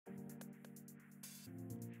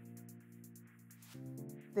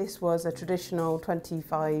This was a traditional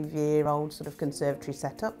 25-year-old sort of conservatory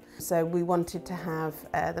setup. So we wanted to have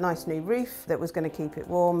the nice new roof that was going to keep it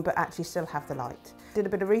warm but actually still have the light. Did a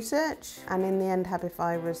bit of research and in the end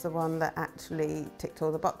Habify was the one that actually ticked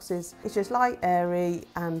all the boxes. It's just light, airy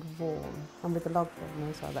and warm, and with the log burner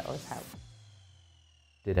as well, that always helps.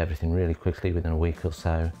 Did everything really quickly within a week or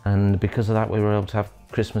so, and because of that we were able to have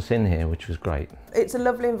Christmas in here, which was great. It's a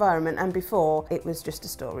lovely environment, and before it was just a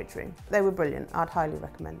storage room. They were brilliant, I'd highly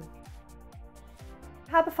recommend them.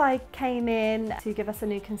 Habify came in to give us a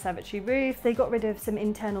new conservatory roof. They got rid of some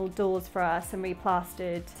internal doors for us and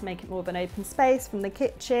replastered to make it more of an open space from the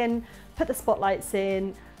kitchen, put the spotlights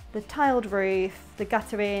in, the tiled roof, the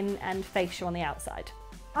gutter in and fascia on the outside.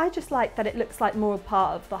 I just like that it looks like more a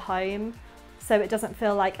part of the home, so it doesn't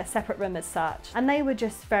feel like a separate room as such. And they were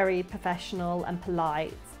just very professional and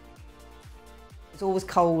polite. It's always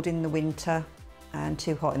cold in the winter and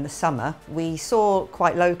too hot in the summer. We saw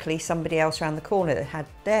quite locally somebody else around the corner that had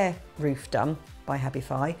their roof done by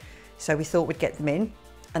Habify, so we thought we'd get them in.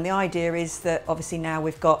 And the idea is that obviously now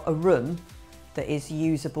we've got a room that is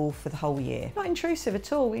usable for the whole year. Not intrusive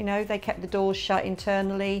at all, you know, they kept the doors shut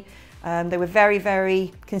internally. They were very,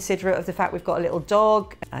 very considerate of the fact we've got a little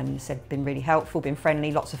dog, and said been really helpful, been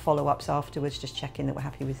friendly, lots of follow-ups afterwards, just checking that we're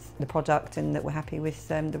happy with the product and that we're happy with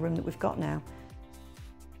the room that we've got now.